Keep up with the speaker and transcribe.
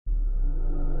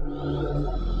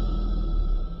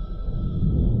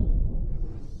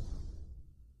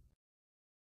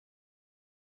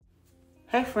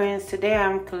Hey friends, today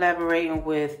I'm collaborating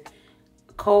with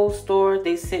COLESTORE.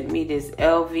 They sent me this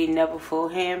LV NEVERFULL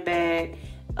handbag.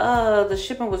 The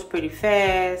shipping was pretty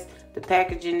fast. The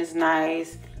packaging is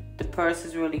nice. The purse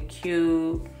is really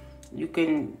cute. You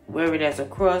can wear it as a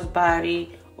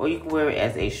crossbody or you can wear it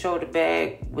as a shoulder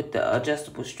bag with the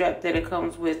adjustable strap that it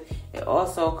comes with. It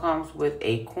also comes with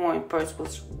a coin purse,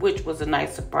 which was a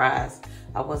nice surprise.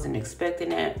 I wasn't expecting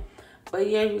that. But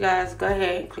yeah, you guys, go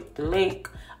ahead and click the link.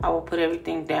 I will put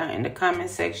everything down in the comment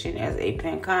section as a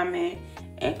pinned comment.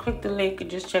 And click the link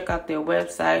and just check out their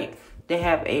website. They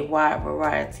have a wide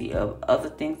variety of other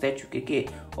things that you could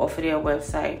get off of their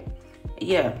website.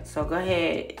 Yeah, so go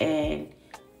ahead and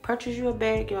purchase you a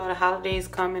bag, y'all. The holidays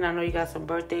coming. I know you got some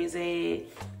birthdays ahead.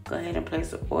 Go ahead and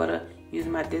place an order. Use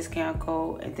my discount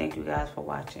code. And thank you guys for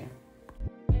watching.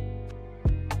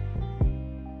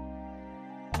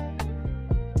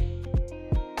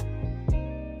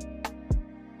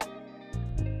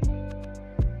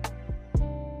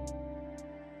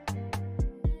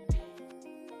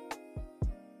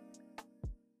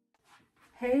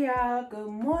 Hey y'all, good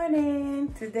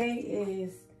morning. Today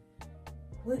is,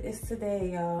 what is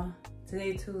today, y'all?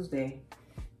 Today Tuesday.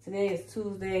 Today is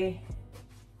Tuesday,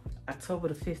 October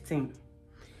the 15th.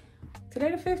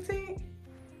 Today the 15th?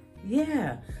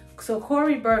 Yeah. So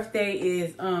Corey's birthday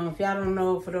is, if y'all don't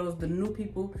know, for those, the new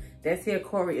people that's here,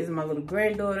 Corey is my little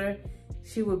granddaughter.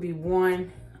 She will be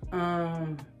 1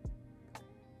 on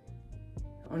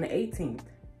the 18th.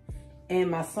 And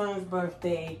my son's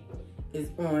birthday is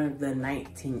on the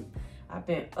 19th. I've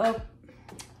been up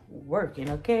working,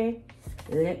 okay?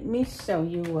 Let me show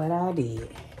you what I did.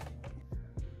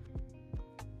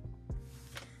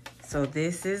 So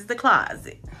this is the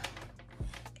closet.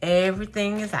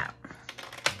 Everything is out.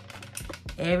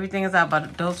 Everything is out,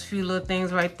 but those few little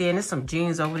things right there. And there's some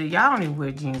jeans over there. Y'all don't even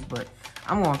wear jeans, but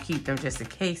I'm gonna keep them just in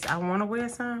case I wanna wear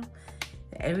some.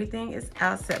 Everything is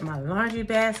out. Set my laundry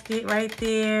basket right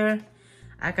there.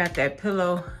 I got that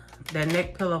pillow, that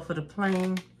neck pillow for the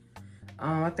plane.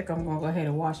 I think I'm gonna go ahead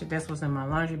and wash it. That's what's in my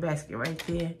laundry basket right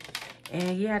there.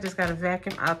 And yeah, I just gotta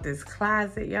vacuum out this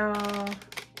closet, y'all.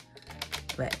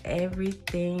 But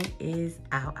everything is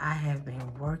out. I have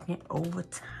been working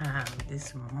overtime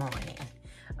this morning.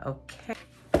 Okay.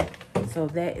 So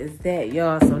that is that,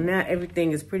 y'all. So now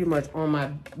everything is pretty much on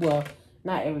my, well,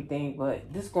 not everything,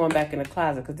 but this going back in the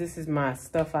closet because this is my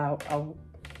stuff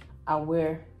I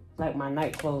wear, like my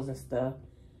night clothes and stuff.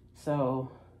 So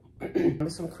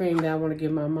there's some cream that I want to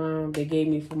give my mom. They gave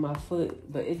me for my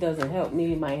foot, but it doesn't help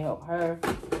me. It might help her.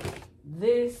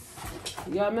 This,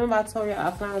 y'all remember I told y'all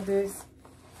I found this?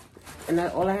 And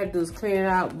all I had to do is clean it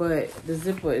out, but the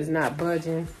zipper is not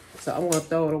budging. So I'm going to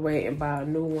throw it away and buy a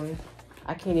new one.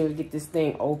 I can't even get this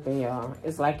thing open, y'all.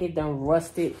 It's like it done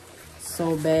rusted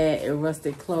so bad. It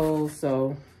rusted closed.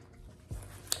 So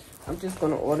I'm just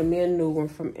going to order me a new one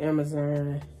from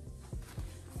Amazon.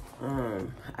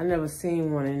 I never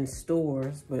seen one in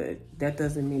stores, but that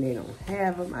doesn't mean they don't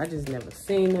have them. I just never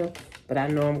seen them, but I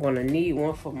know I'm gonna need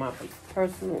one for my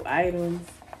personal items.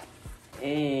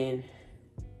 And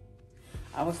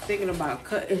I was thinking about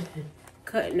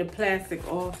cutting the plastic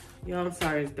off. Y'all, I'm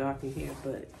sorry it's dark in here,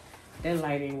 but that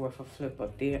light ain't worth a flip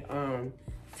up there.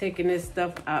 Taking this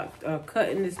stuff out,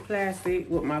 cutting this plastic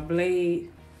with my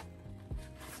blade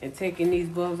and taking these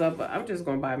bulbs out, but I'm just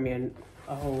gonna buy me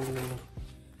a whole new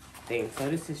thing. So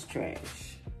this is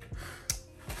trash.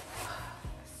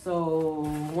 So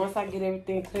once I get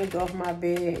everything cleaned off my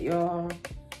bed, y'all,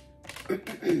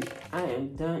 I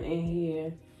am done in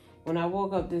here. When I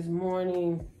woke up this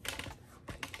morning,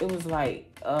 it was like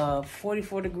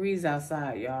 44 degrees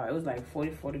outside, y'all. It was like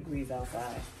 44 degrees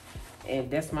outside. And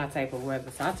that's my type of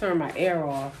weather. So I turned my air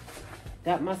off,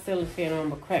 got my ceiling fan on,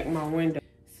 but cracked my window.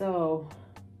 So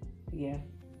yeah.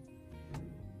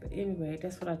 But anyway,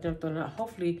 that's what I jumped on.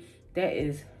 Hopefully that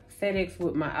is FedEx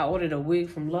with my, I ordered a wig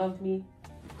from Love Me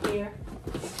here.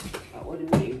 I ordered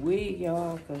me a wig,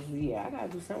 y'all, because yeah, I gotta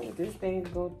do something with this thing to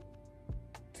go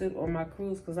to on my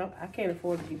cruise, because I can't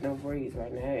afford to get no braids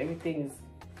right now. Everything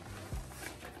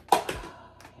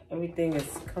is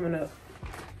coming up.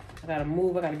 I gotta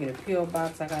move, I gotta get a pill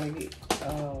box, I gotta get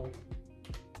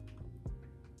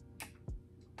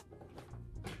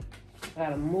I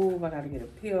gotta move, I gotta get a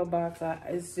pill box.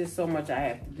 It's just so much I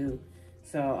have to do.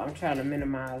 So I'm trying to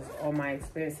minimize all my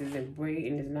expenses, and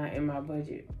braiding is not in my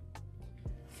budget.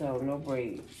 So no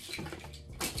braids.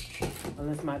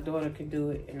 Unless my daughter can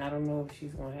do it, and I don't know if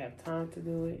she's gonna have time to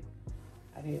do it.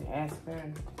 I didn't ask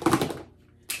her.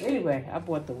 Anyway, I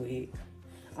bought the wig.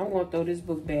 I'm gonna throw this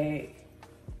book bag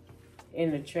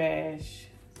in the trash.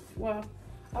 Well,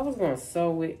 I was gonna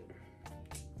sew it.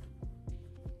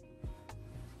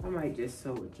 I might just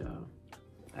sew it, y'all.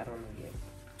 I don't know yet.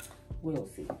 We'll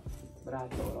see. But I'll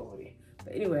throw it over there.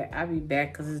 But anyway, I'll be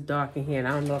back because it's dark in here and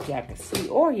I don't know if y'all can see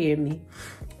or hear me.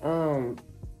 I'll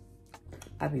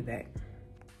be back.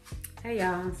 Hey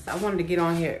y'all, so I wanted to get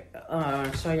on here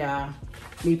and show y'all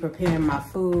me preparing my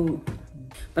food.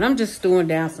 But I'm just stewing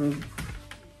down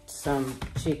some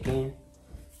chicken.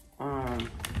 And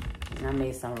I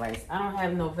made some rice. I don't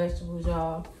have no vegetables,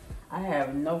 y'all. I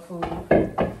have no food.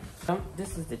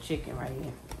 This is the chicken right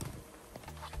here.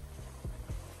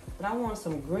 But I want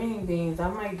some green beans. I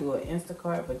might do an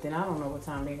Instacart, but then I don't know what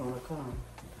time they're gonna come.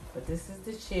 But this is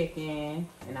the chicken,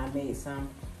 and I made some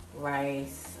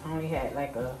rice. I only had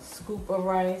like a scoop of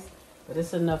rice, but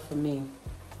it's enough for me.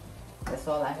 That's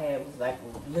all I had was like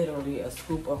literally a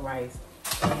scoop of rice.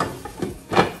 I'm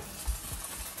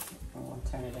gonna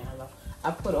turn it down low. I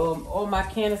put all my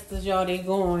canisters, y'all, they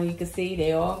gone. You can see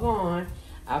they all gone.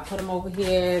 I put them over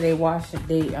here. They washing,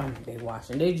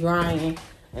 they drying.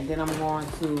 And then I'm going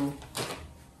to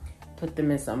put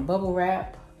them in some bubble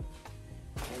wrap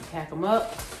and pack them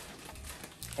up.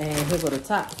 And here go the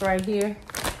tops right here.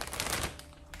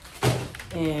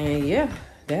 And yeah,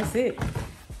 that's it.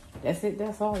 That's it,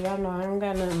 that's all. Y'all know I don't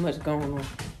got nothing much going on.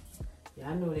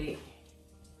 Y'all know that.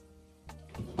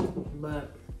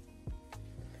 But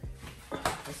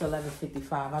it's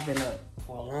 11:55. I've been up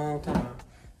for a long time.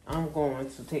 I'm going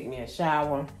to take me a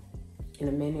shower in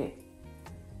a minute.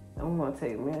 I'm going to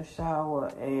take me a shower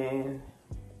and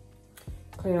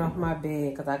clean off my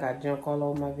bed because I got junk all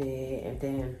over my bed. And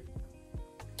then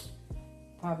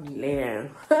probably lay down.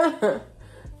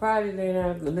 Probably lay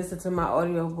down and listen to my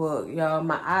audiobook. Y'all,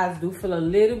 my eyes do feel a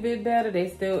little bit better. They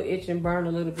still itch and burn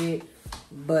a little bit.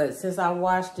 But since I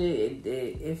watched it,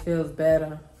 it feels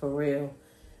better for real.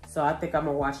 So I think I'm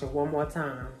going to watch it one more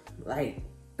time. Like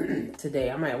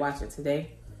today. I might watch it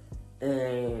today.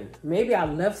 And maybe I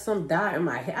left some dye in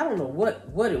my head. I don't know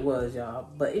what it was, y'all.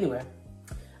 But anyway,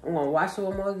 I'm going to watch it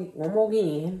one more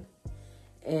again.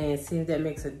 And see if that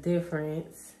makes a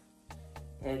difference.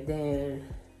 And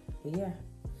then, yeah.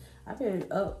 I've been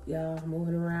up, y'all.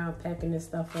 Moving around, packing this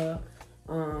stuff up.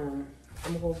 I'm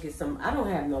going to go get some. I don't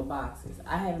have no boxes.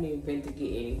 I haven't even been to get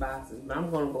any boxes. But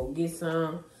I'm going to go get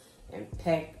some and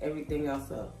pack everything else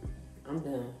up. I'm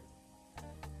done.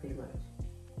 Pretty much.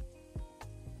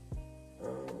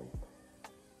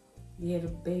 Yeah, the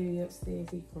baby upstairs,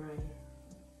 he crying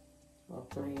or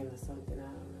playing or something, I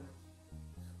don't know.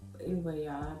 But anyway,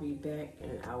 y'all, I'll be back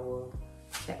and I will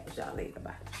chat with y'all later.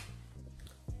 Bye.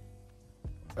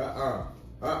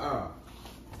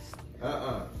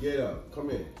 Get up. Come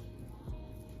in.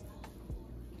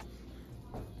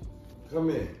 Come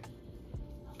in.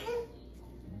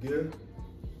 Get up.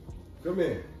 Come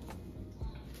in.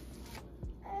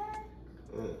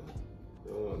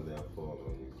 Don't want that fall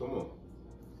on you. Come on.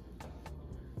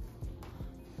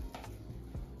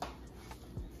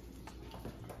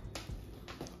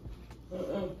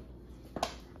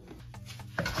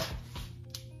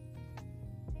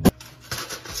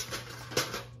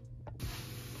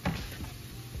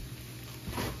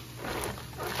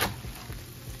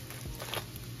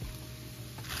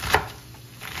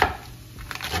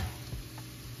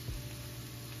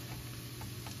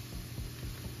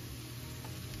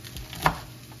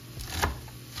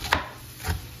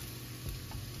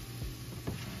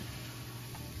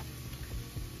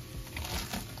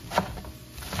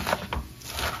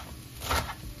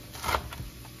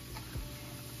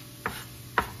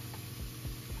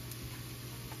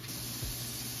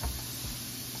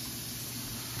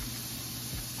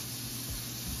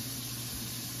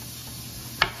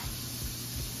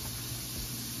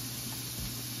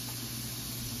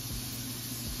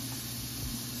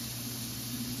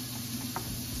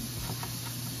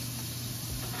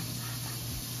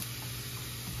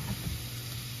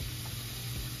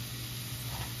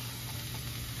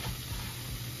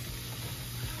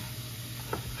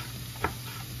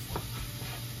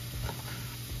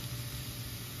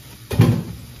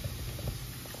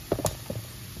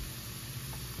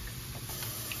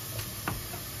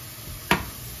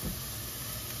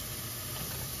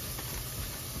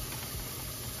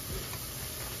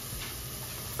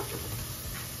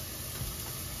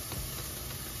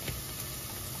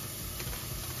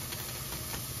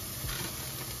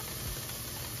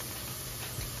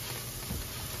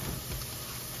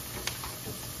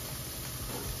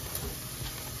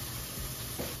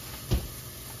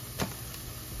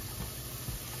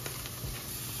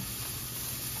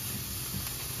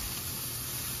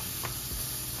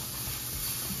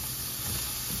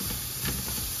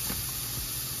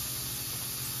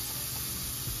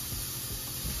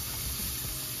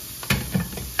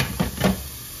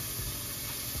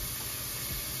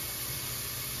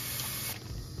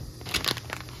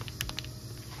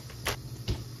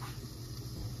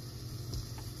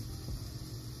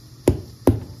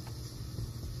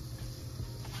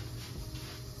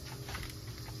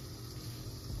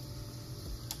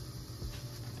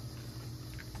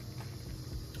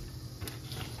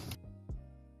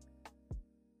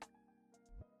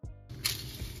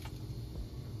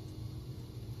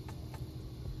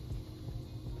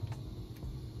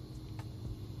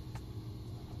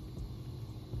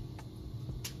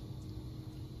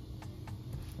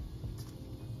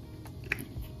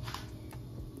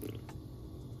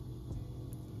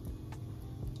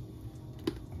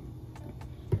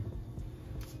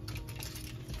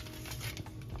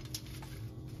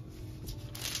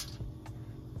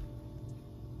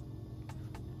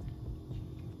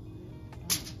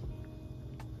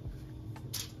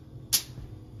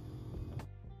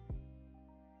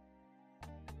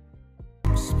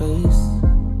 space.